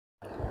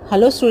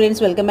Hello students,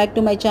 welcome back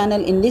to my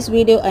channel. In this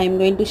video I am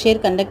going to share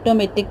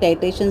conductometric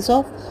titrations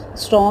of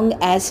strong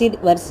acid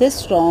versus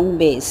strong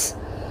base.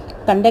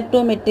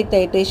 Conductometric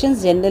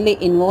titrations generally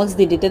involves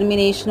the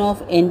determination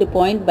of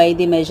endpoint by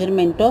the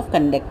measurement of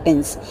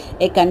conductance.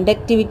 A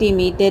conductivity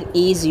meter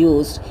is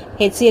used.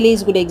 HCl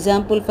is good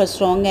example for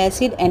strong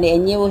acid and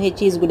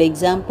NaOH is good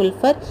example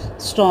for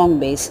strong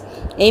base.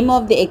 Aim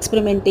of the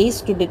experiment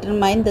is to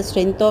determine the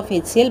strength of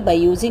HCl by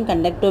using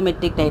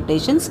conductometric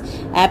titrations.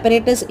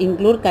 Apparatus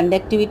include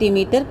conductivity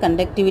meter,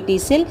 conductivity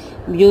cell,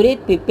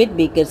 burette, pipette,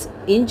 beakers.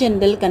 In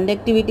general,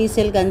 conductivity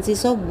cell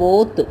consists of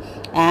both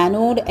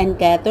anode and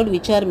cathode,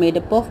 which are made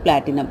up of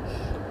platinum.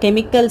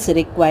 Chemicals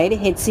required: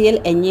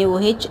 HCl,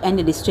 NaOH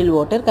and distilled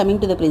water. Coming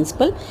to the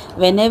principle,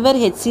 whenever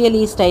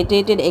HCl is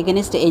titrated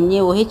against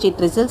NaOH, it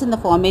results in the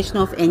formation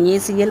of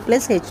NaCl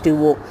plus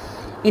H2O.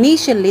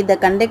 Initially, the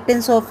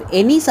conductance of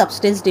any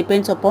substance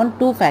depends upon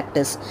two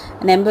factors: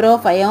 number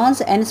of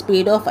ions and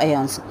speed of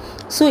ions.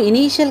 So,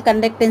 initial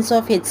conductance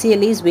of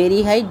HCl is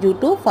very high due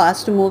to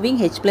fast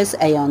moving H plus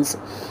ions.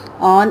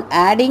 On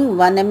adding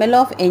 1 ml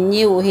of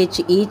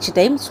NaOH each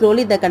time,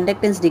 slowly the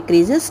conductance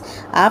decreases.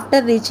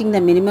 After reaching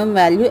the minimum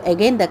value,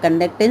 again the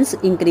conductance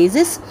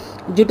increases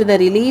due to the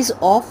release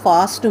of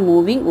fast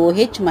moving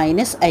OH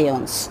minus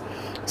ions.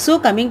 So,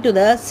 coming to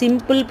the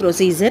simple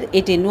procedure,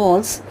 it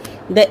involves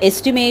the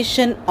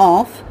estimation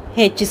of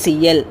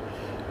HCl.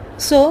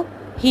 So,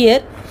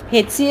 here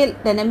HCl,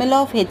 10 ml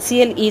of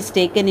HCl is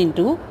taken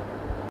into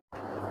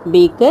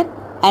beaker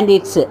and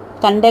its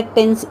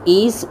conductance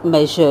is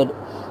measured.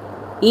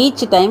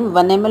 Each time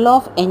 1 ml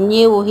of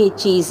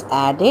NaOH is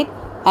added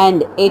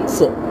and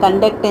its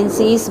conductance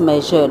is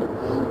measured.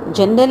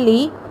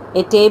 Generally,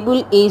 a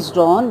table is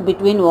drawn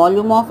between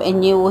volume of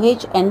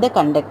NaOH and the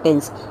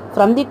conductance.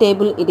 From the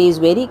table, it is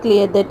very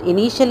clear that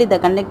initially the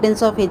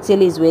conductance of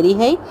HCl is very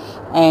high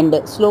and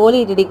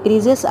slowly it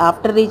decreases.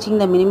 After reaching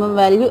the minimum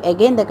value,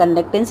 again the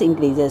conductance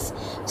increases.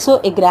 So,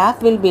 a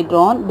graph will be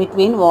drawn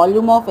between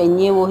volume of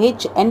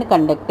NaOH and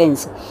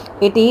conductance.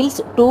 It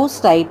yields two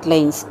straight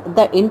lines.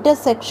 The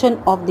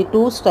intersection of the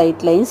two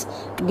straight lines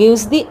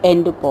gives the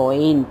end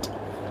point.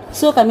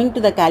 So, coming to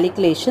the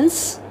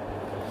calculations.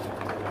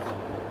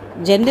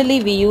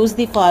 Generally, we use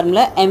the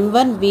formula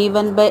M1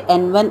 V1 by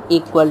N1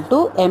 equal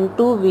to M2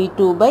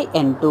 V2 by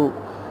N2.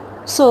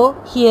 So,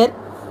 here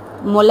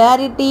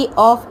molarity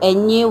of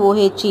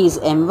NaOH is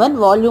M1,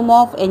 volume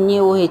of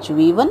NaOH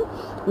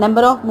V1,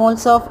 number of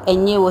moles of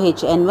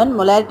NaOH N1,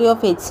 molarity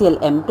of HCl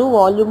M2,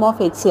 volume of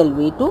HCl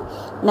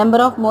V2, number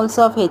of moles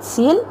of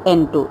HCl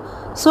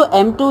N2. So,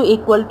 M2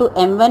 equal to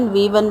M1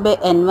 V1 by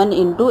N1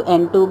 into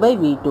N2 by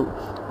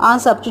V2. On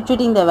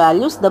substituting the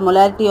values, the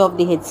molarity of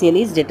the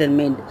HCl is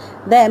determined.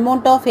 The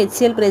amount of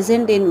HCl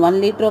present in 1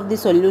 liter of the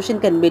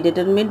solution can be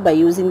determined by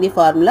using the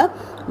formula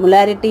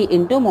molarity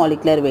into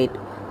molecular weight.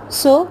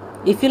 So,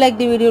 if you like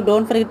the video,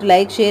 don't forget to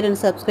like, share and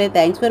subscribe.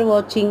 Thanks for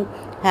watching.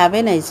 Have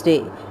a nice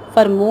day.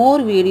 For more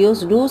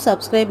videos, do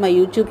subscribe my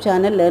YouTube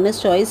channel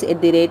Learner's Choice at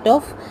the rate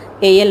of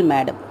AL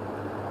Madam.